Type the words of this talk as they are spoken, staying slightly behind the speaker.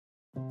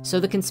So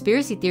the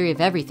conspiracy theory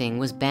of everything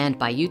was banned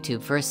by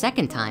YouTube for a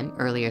second time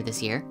earlier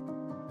this year.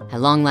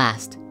 At long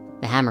last,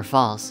 the hammer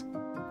falls.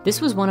 This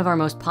was one of our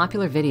most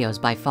popular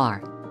videos by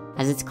far,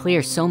 as it's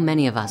clear so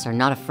many of us are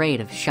not afraid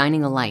of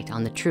shining a light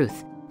on the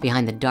truth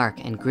behind the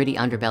dark and gritty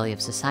underbelly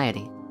of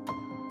society.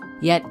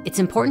 Yet, it's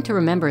important to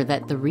remember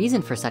that the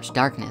reason for such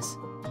darkness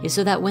is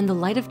so that when the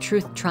light of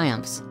truth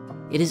triumphs,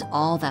 it is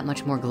all that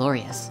much more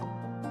glorious.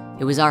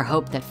 It was our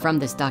hope that from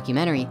this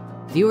documentary,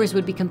 viewers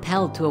would be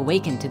compelled to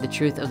awaken to the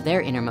truth of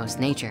their innermost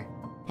nature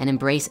and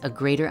embrace a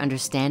greater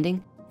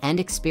understanding and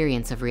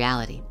experience of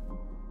reality.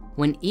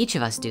 When each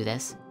of us do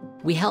this,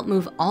 we help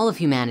move all of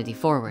humanity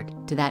forward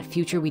to that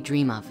future we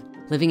dream of,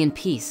 living in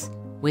peace,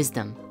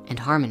 wisdom, and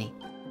harmony.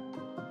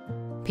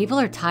 People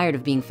are tired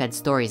of being fed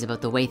stories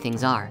about the way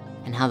things are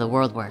and how the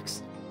world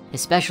works,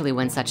 especially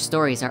when such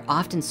stories are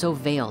often so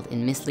veiled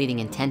in misleading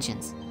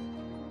intentions.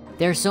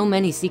 There are so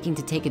many seeking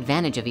to take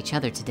advantage of each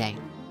other today,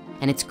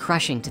 and it's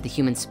crushing to the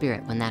human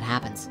spirit when that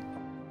happens.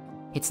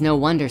 It's no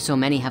wonder so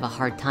many have a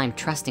hard time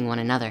trusting one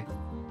another.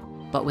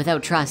 But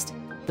without trust,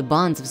 the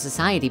bonds of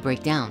society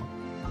break down.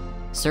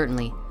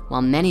 Certainly,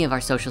 while many of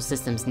our social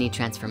systems need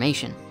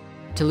transformation,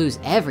 to lose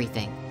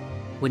everything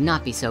would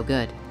not be so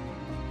good.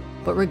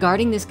 But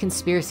regarding this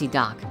conspiracy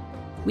doc,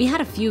 we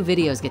had a few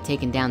videos get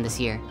taken down this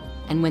year,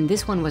 and when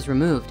this one was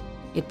removed,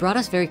 it brought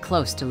us very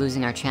close to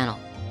losing our channel.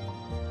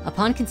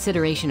 Upon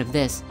consideration of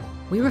this,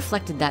 we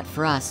reflected that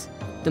for us,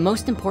 the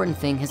most important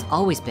thing has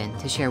always been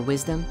to share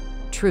wisdom,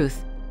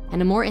 truth,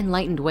 and a more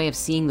enlightened way of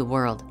seeing the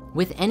world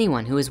with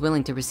anyone who is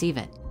willing to receive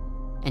it.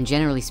 And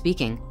generally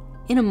speaking,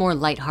 in a more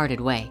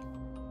lighthearted way.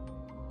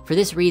 For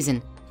this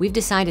reason, we've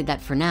decided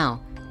that for now,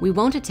 we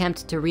won't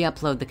attempt to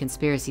re-upload the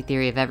conspiracy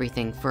theory of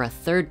everything for a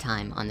third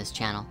time on this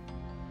channel.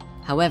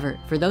 However,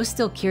 for those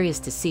still curious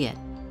to see it,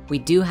 we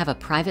do have a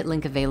private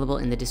link available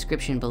in the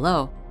description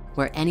below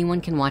where anyone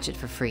can watch it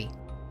for free.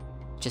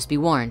 Just be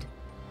warned,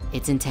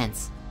 it's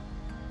intense.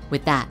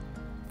 With that,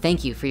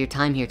 thank you for your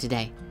time here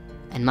today,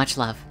 and much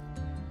love.